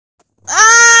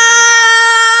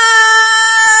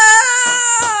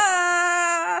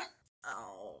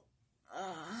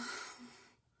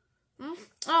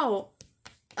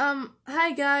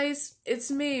it's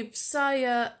me,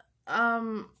 Saya.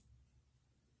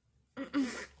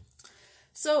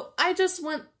 So I just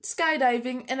went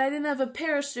skydiving and I didn't have a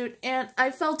parachute and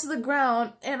I fell to the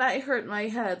ground and I hurt my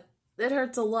head. It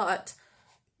hurts a lot.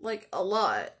 Like, a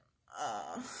lot.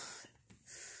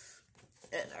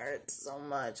 It hurts so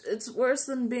much. It's worse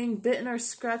than being bitten or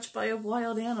scratched by a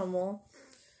wild animal.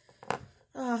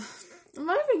 I'm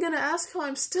not even gonna ask how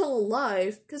I'm still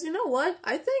alive, because you know what?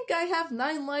 I think I have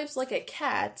 9 lives like a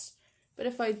cat. But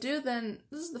if I do, then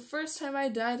this is the first time I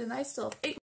died and I still have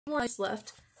 8 more lives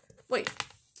left. Wait.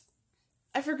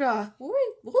 I forgot. What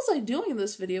was I doing in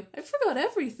this video? I forgot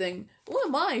everything. Who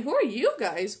am I? Who are you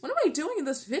guys? What am I doing in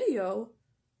this video?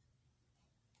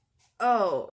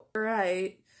 Oh,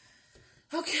 right.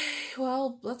 Okay,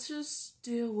 well, let's just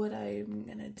do what I'm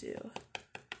gonna do.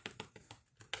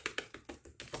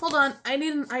 Hold on, I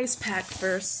need an ice pack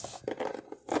first.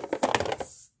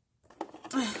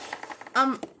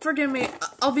 Forgive me.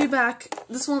 I'll be back.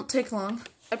 This won't take long.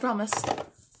 I promise.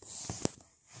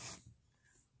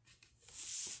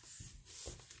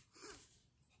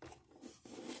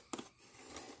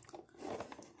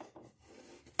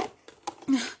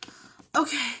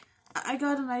 Okay, I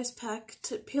got an ice pack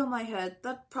to peel my head.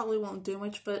 That probably won't do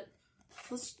much, but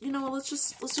let's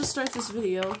just start this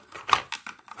video.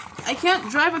 I can't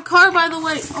drive a car, by the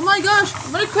way. Oh my gosh,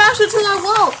 I'm gonna crash into that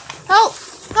wall. Help!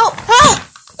 Help! Help!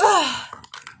 Ugh.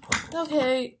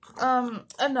 Okay,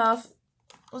 enough.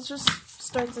 Let's just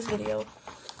start this video.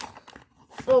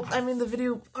 Well, I mean, the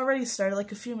video already started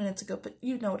like a few minutes ago, but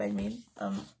you know what I mean.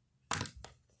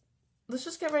 Let's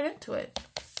just get right into it.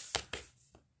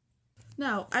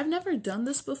 Now, I've never done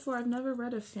this before. I've never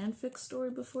read a fanfic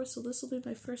story before, so this will be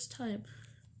my first time.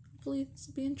 Hopefully, this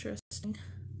will be interesting.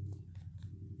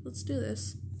 Let's do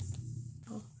this.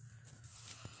 Oh.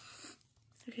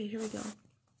 Okay, here we go.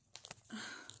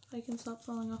 I can stop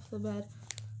falling off the bed.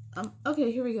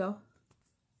 Okay, here we go.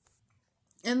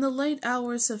 In the late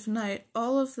hours of night,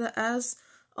 all of the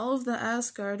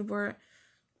Asgard were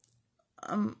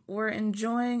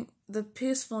enjoying the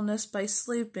peacefulness by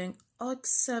sleeping, all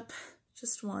except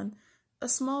just one. A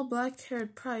small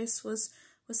black-haired Prince was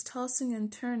tossing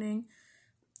and turning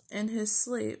in his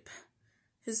sleep.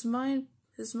 His mind,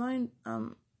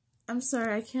 I'm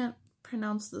sorry, I can't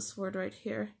pronounce this word right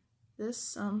here.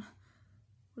 This, what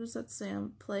does that say?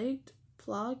 I'm plagued?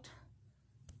 Plogged?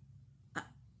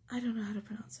 I don't know how to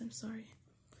pronounce it, I'm sorry.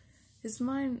 His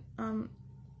mind,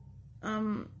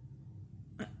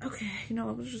 okay, you know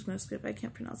what, we're just gonna skip, I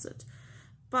can't pronounce it.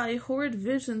 By horrid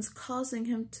visions causing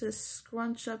him to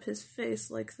scrunch up his face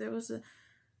like there was a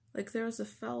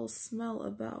foul smell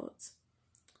about.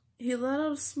 He let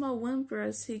out a small whimper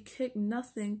as he kicked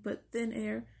nothing but thin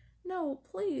air. No,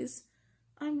 please.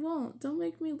 I won't. Don't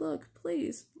make me look,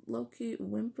 please. Loki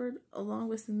whimpered, along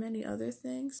with many other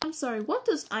things. I'm sorry, what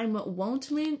does I won't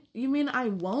mean? You mean I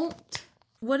won't?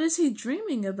 What is he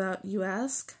dreaming about, you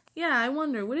ask? Yeah, I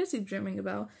wonder, what is he dreaming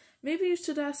about? Maybe you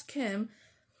should ask him.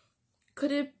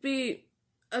 Could it be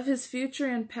of his future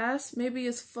and past? Maybe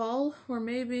his fall? Or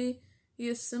maybe he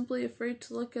is simply afraid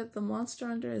to look at the monster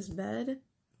under his bed?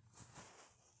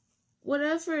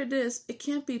 Whatever it is, it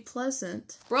can't be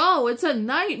pleasant. Bro, it's a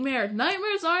nightmare!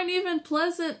 Nightmares aren't even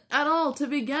pleasant at all to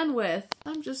begin with!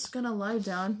 I'm just gonna lie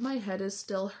down. My head is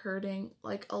still hurting,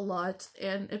 like, a lot,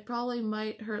 and it probably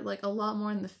might hurt, like, a lot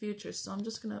more in the future, so I'm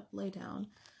just gonna lay down.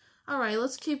 Alright,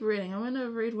 let's keep reading. I'm gonna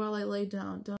read while I lay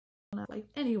down.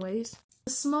 Anyways.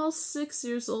 A small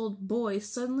 6-year-old boy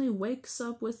suddenly wakes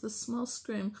up with a small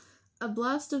scream. A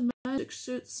blast of magic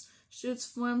shoots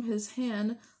from his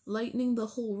hand, lightening the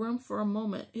whole room for a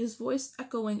moment, his voice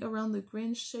echoing around the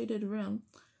green-shaded room.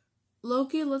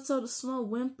 Loki lets out a small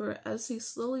whimper as he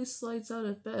slowly slides out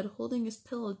of bed, holding his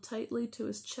pillow tightly to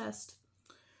his chest.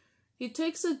 He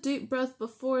takes a deep breath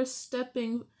before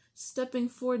stepping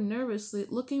forward nervously,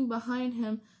 looking behind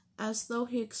him as though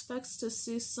he expects to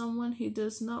see someone he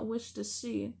does not wish to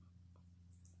see.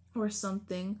 Or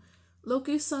something.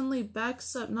 Loki suddenly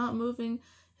backs up, not moving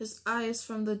his eyes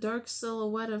from the dark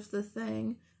silhouette of the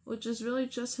thing, which is really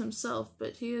just himself,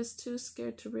 but he is too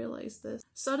scared to realize this.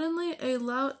 Suddenly, a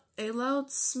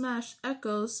loud smash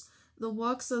echoes the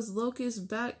walks as Loki's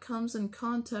back comes in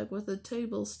contact with a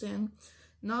table stand,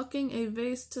 knocking a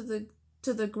vase to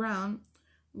the ground.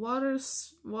 Water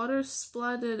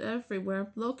splattered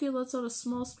everywhere. Loki lets out a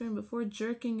small scream before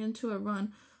jerking into a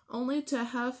run, only to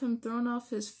have him thrown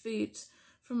off his feet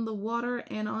from the water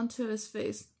and onto his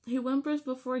face. He whimpers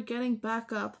before getting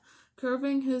back up,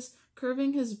 curving his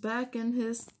back and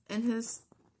his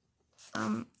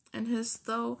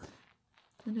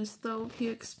though he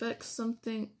expects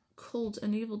something cold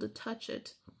and evil to touch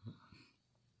it.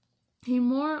 He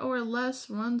more or less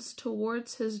runs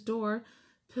towards his door,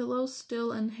 pillow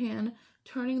still in hand,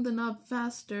 turning the knob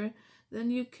faster. Then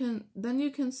you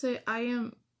can say, "I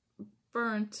am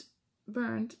burnt.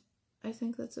 I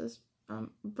think that says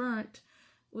burnt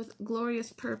with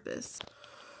glorious purpose."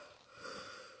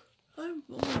 I'm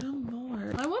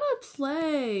bored. I want to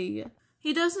play.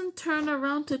 He doesn't turn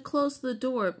around to close the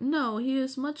door. No, he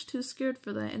is much too scared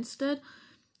for that. Instead,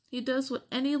 he does what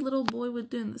any little boy would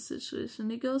do in this situation.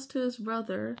 He goes to his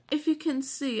brother. If you can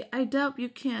see, I doubt you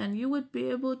can, you would be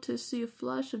able to see a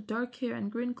flash of dark hair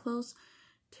and green clothes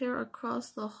tear across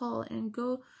the hall and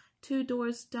go 2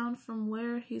 doors down from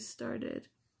where he started.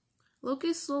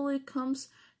 Loki slowly comes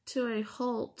to a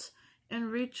halt and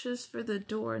reaches for the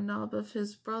door knob of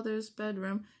his brother's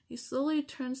bedroom. He slowly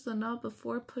turns the knob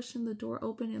before pushing the door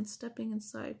open and stepping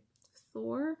inside.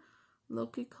 "Thor?"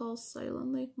 Loki calls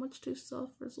silently, much too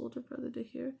soft for his older brother to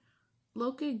hear.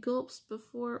 Loki gulps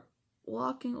before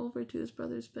walking over to his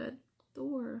brother's bed.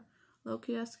 "Thor?"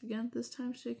 Loki asks again, this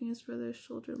time shaking his brother's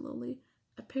shoulder lowly.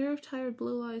 A pair of tired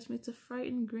blue eyes meets a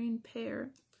frightened green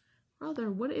pair.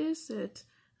 "Brother, what is it?"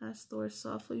 asked Thor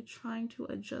softly, trying to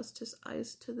adjust his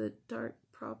eyes to the dark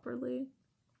properly.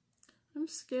 "I'm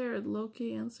scared,"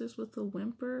 Loki answers with a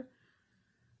whimper.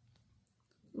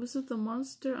 "Was it the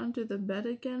monster under the bed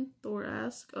again?" Thor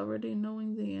asked, already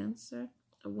knowing the answer.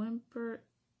 A whimper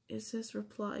is his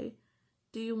reply.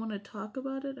 "Do you want to talk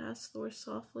about it?" asked Thor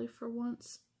softly for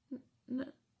once.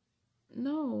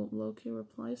 No, Loki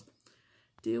replies.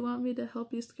 "Do you want me to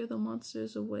help you scare the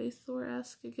monsters away?" Thor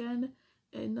asks again.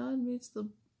 A nod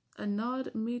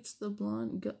meets the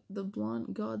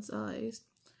blonde god's eyes.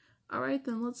 "All right,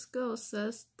 then let's go,"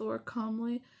 says Thor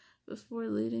calmly before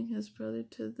leading his brother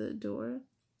to the door.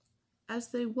 As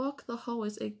they walk the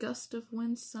hallways, a gust of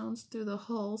wind sounds through the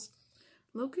halls.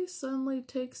 Loki suddenly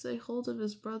takes a hold of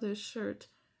his brother's shirt.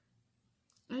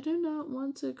 "I do not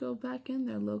want to go back in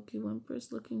there," Loki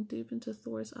whimpers, looking deep into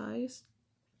Thor's eyes.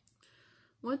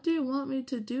 "What do you want me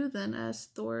to do then?"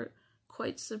 asked Thor,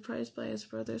 quite surprised by his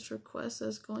brother's request,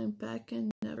 as going back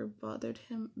in never bothered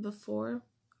him before.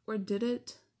 Or did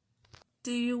it?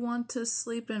 "Do you want to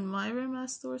sleep in my room?"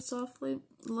 asked Thor softly.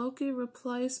 Loki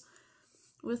replies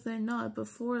with a nod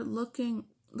before looking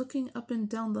up and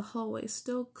down the hallway,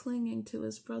 still clinging to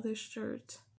his brother's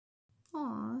shirt.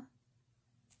 Aww.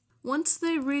 Once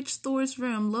they reached Thor's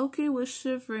room, Loki was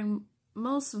shivering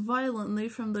most violently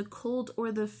from the cold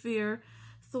or the fear.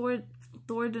 Thor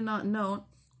did not know.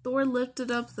 Thor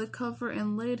lifted up the cover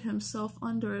and laid himself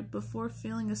under it before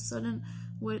feeling a sudden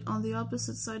weight on the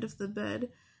opposite side of the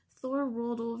bed. Thor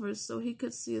rolled over so he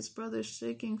could see his brother's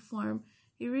shaking form.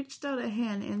 He reached out a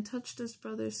hand and touched his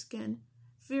brother's skin.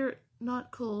 "Fear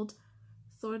not cold,"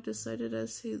 Thor decided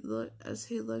as he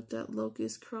looked at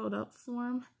Loki's curled up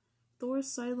form. Thor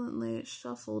silently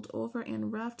shuffled over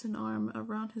and wrapped an arm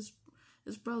around his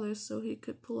brother so he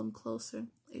could pull him closer.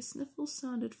 A sniffle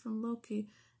sounded from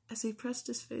Loki as he pressed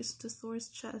his face to Thor's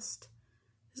chest.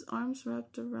 His arms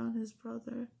wrapped around his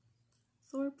brother.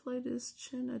 Thor played his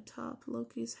chin atop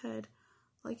Loki's head,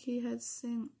 like he had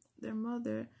seen their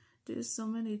mother do so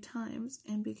many times,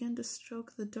 and began to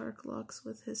stroke the dark locks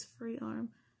with his free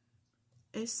arm.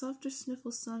 A softer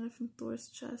sniffle sounded from Thor's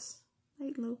chest.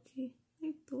 "Night, Loki.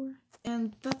 Night, Thor."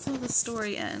 And that's how the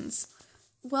story ends.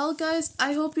 Well, guys,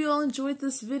 I hope you all enjoyed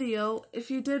this video. If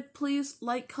you did, please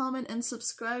like, comment, and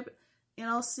subscribe, and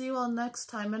I'll see you all next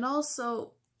time. And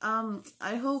also,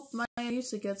 I hope my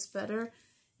amnesia gets better.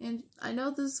 And I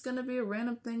know this is going to be a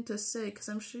random thing to say, because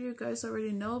I'm sure you guys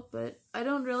already know, but I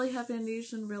don't really have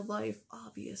amnesia in real life.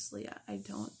 Obviously, I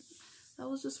don't. That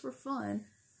was just for fun.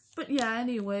 But yeah,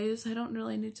 anyways, I don't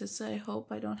really need to say I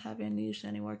hope I don't have amnesia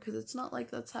anymore, because it's not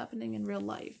like that's happening in real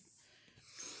life.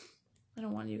 I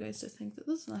don't want you guys to think that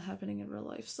this is not happening in real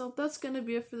life. So that's going to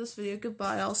be it for this video.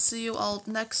 Goodbye. I'll see you all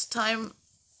next time.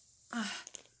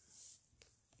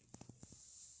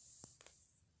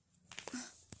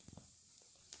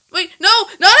 Wait, no,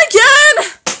 not again!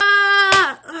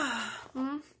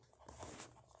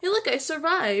 Hey, look, I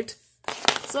survived.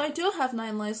 So I do have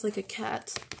 9 lives like a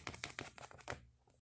cat.